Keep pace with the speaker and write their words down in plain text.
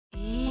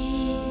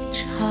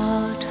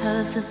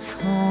has its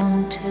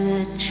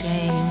haunted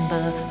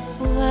chamber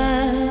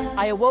where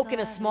I awoke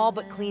in a small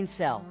but clean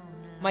cell.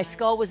 My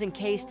skull was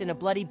encased in a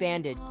bloody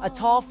bandage. A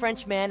tall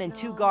French man and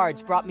 2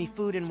 guards brought me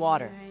food and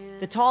water.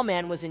 The tall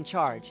man was in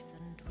charge.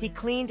 He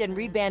cleaned and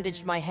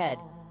rebandaged my head,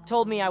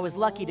 told me I was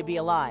lucky to be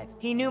alive.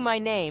 He knew my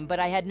name, but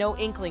I had no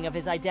inkling of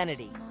his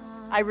identity.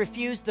 I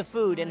refused the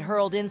food and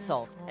hurled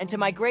insults, and to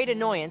my great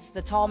annoyance,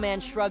 the tall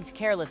man shrugged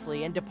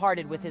carelessly and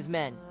departed with his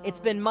men. It's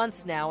been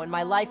months now, and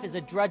my life is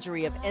a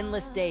drudgery of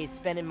endless days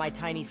spent in my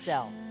tiny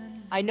cell.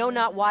 I know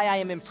not why I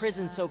am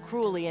imprisoned so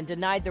cruelly and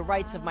denied the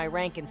rights of my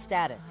rank and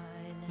status.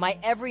 My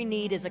every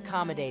need is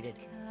accommodated: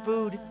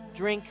 food,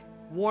 drink,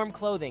 warm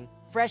clothing,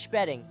 fresh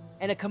bedding,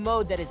 and a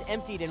commode that is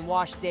emptied and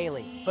washed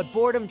daily. But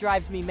boredom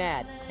drives me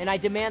mad, and I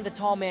demand the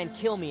tall man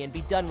kill me and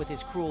be done with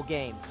his cruel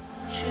game.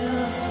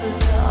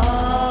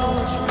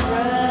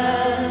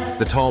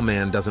 The tall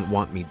man doesn't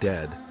want me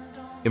dead,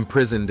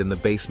 imprisoned in the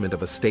basement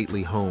of a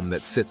stately home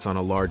that sits on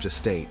a large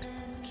estate.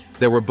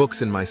 There were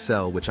books in my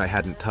cell which I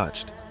hadn't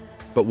touched,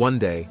 but one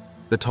day,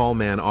 the tall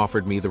man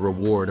offered me the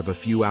reward of a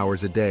few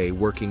hours a day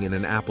working in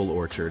an apple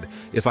orchard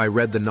if I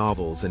read the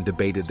novels and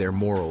debated their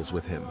morals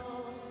with him.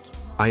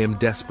 I am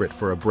desperate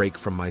for a break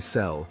from my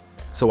cell,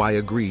 so I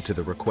agree to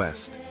the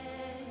request.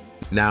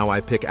 Now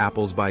I pick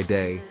apples by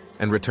day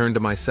and return to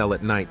my cell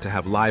at night to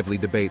have lively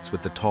debates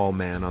with the tall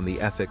man on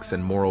the ethics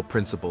and moral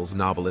principles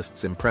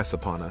novelists impress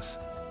upon us.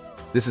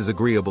 This is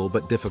agreeable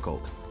but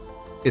difficult.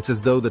 It's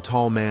as though the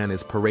tall man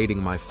is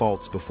parading my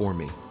faults before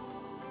me.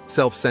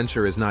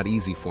 Self-censure is not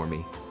easy for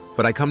me,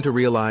 but I come to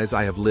realize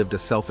I have lived a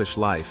selfish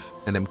life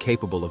and am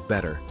capable of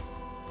better.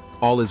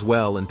 All is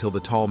well until the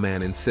tall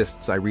man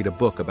insists I read a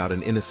book about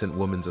an innocent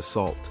woman's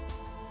assault.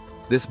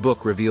 This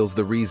book reveals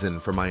the reason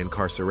for my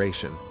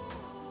incarceration.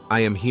 I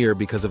am here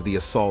because of the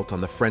assault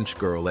on the French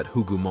girl at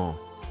Hougoumont.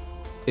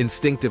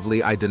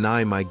 Instinctively, I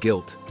deny my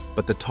guilt,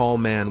 but the tall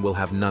man will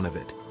have none of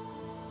it.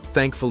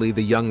 Thankfully,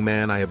 the young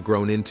man I have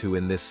grown into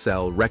in this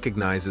cell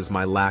recognizes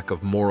my lack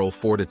of moral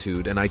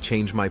fortitude, and I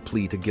change my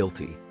plea to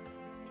guilty.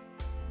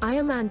 I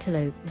am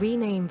Antelope,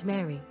 renamed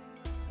Mary.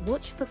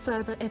 Watch for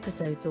further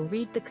episodes or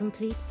read the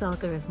complete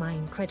saga of my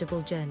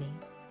incredible journey.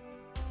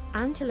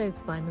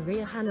 Antelope by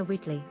Marea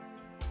Whitley.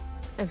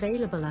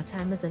 Available at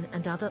Amazon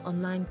and other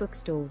online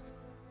bookstores.